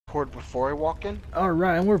record before I walk in?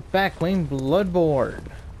 Alright, and we're back playing Bloodborne.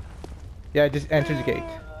 Yeah, just enter the gate.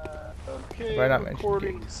 Okay, Why not mention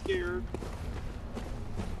recording, gate? scared.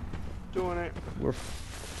 Doing it. We're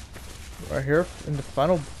right here in the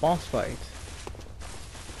final boss fight.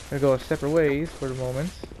 Gonna go separate ways for the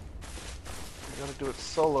moment. You gotta do it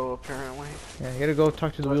solo, apparently. Yeah, you gotta go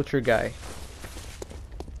talk to the wheelchair guy.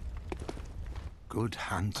 Good I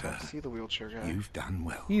hunter, don't see the wheelchair guy. you've done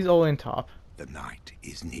well. He's all in top. The night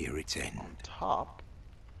is near its On end. top?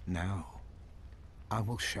 Now, I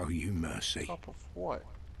will show you mercy. Top of what?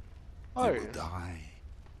 You Oh, will yes. die,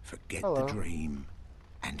 forget Hello. the dream,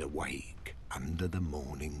 and awake under the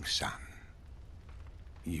morning sun.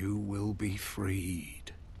 You will be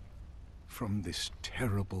freed from this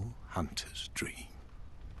terrible hunter's dream.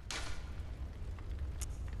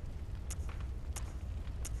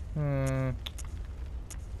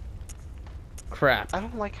 Crap. I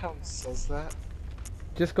don't like how it says that.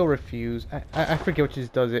 Just go refuse. I forget what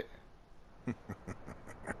just does it.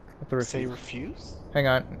 Say refuse? Hang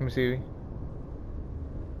on, let me see.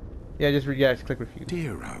 Yeah, just click refuse.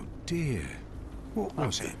 Dear, oh dear. What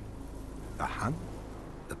was Okay. it? The hunt?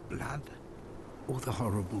 The blood? Or the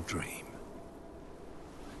horrible dream?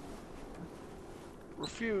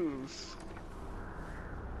 Refuse.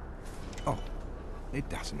 Oh, it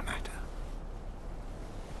doesn't matter.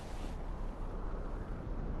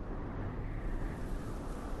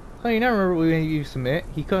 Oh, you now remember when you submit?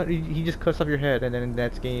 He just cuts off your head, and then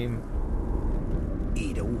that's game.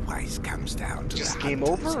 It always comes down to Just the game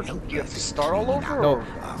hunter's over? Do you have to helpless start all clean over? up No, Or-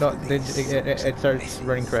 no, after then this it starts messes.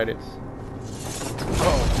 running credits.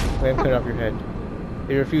 Oh, Let him cut off your head.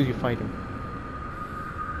 If you refuse, you fight him.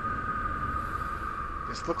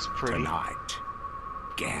 this looks pretty. Tonight,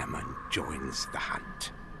 Gammon joins the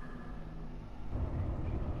hunt.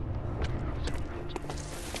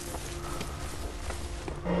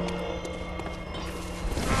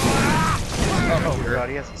 Oh god,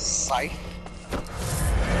 he has a scythe.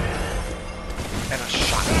 And a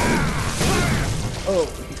shotgun. Oh,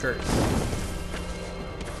 he hurts.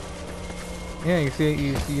 Yeah, you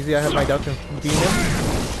see, I have my doubts in beating him.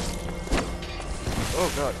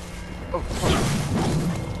 Oh god. Oh,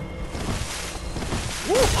 fuck.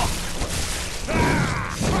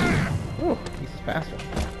 Oh, he's faster.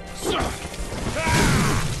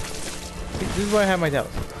 This is why I have my doubts.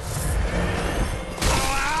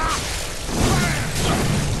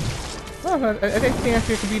 Oh, I think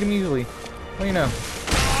actually I can beat him easily. What do you know?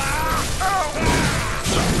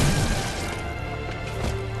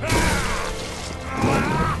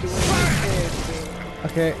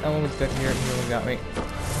 Okay, I'm almost done here. You almost got me.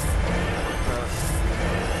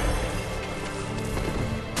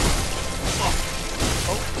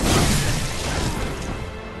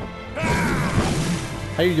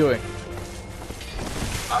 How you doing?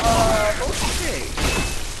 Okay.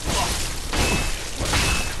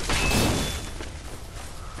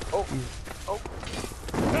 Oh,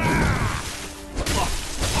 oh.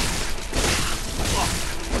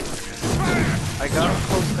 I got him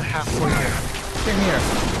close to halfway there. Same here.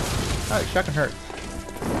 Oh, shotgun hurts.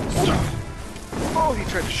 Oh, he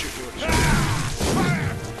tried to shoot me with a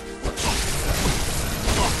shotgun.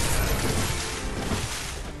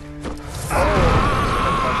 Oh, I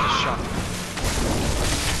dodged a shotgun.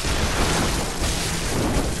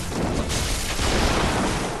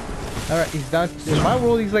 Alright, he's down. In my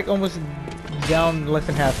world, he's like almost down less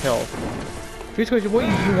than half health. Here's the question: what do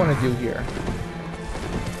you want to do here?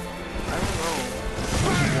 I don't know.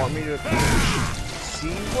 Do you want me to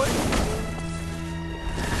see what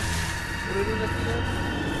it is at the end?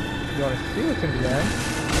 You want to see what's in the end?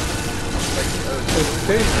 Like,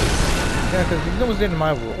 Yeah, because he's almost in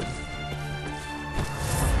my world.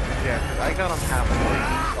 yeah, because I got him halfway.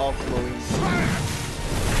 He's all glowing.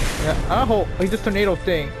 Yeah, oh, he just tornado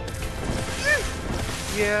thing.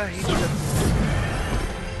 Yeah, he just...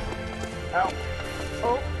 Ow.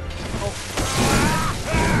 Oh. Oh.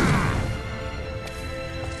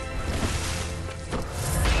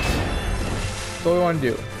 So what do we want to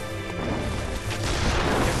do?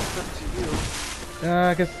 It's up to you.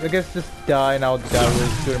 I guess just die and I'll die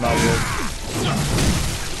with shoot him out with.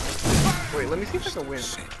 Wait, let me see if I can win.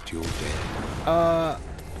 Accept your death.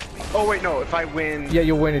 Oh wait, no, if I win... Yeah,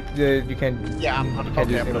 you'll win it. You can. Yeah, I'm you gonna, can't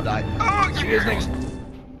do okay, I'm gonna this. die. Oh, yes.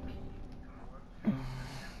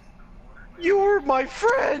 You were my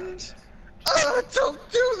friend!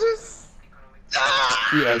 Don't do this!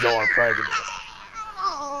 Yeah, go on, Friday.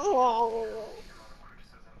 Oh.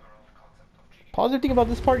 Positive thing about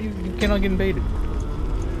this part, you cannot get invaded.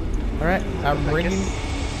 Alright, I'm ringing.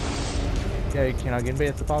 Yeah, you cannot get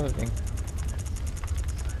invaded. That's the positive thing.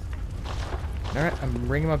 Alright, I'm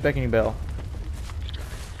ringing my beckoning bell.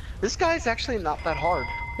 This guy's actually not that hard.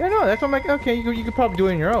 Yeah, no, that's what I'm like, okay, you could probably do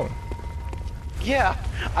it on your own. Yeah,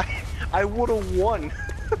 I would have won.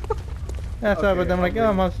 That's Okay, but then I'm like, I'm oh,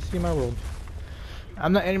 I'm in. gonna see my world.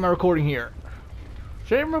 I'm not ending my recording here.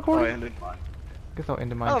 Should I end my Oh, recording? I ended mine. Guess I'll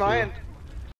end I mine don't know, too.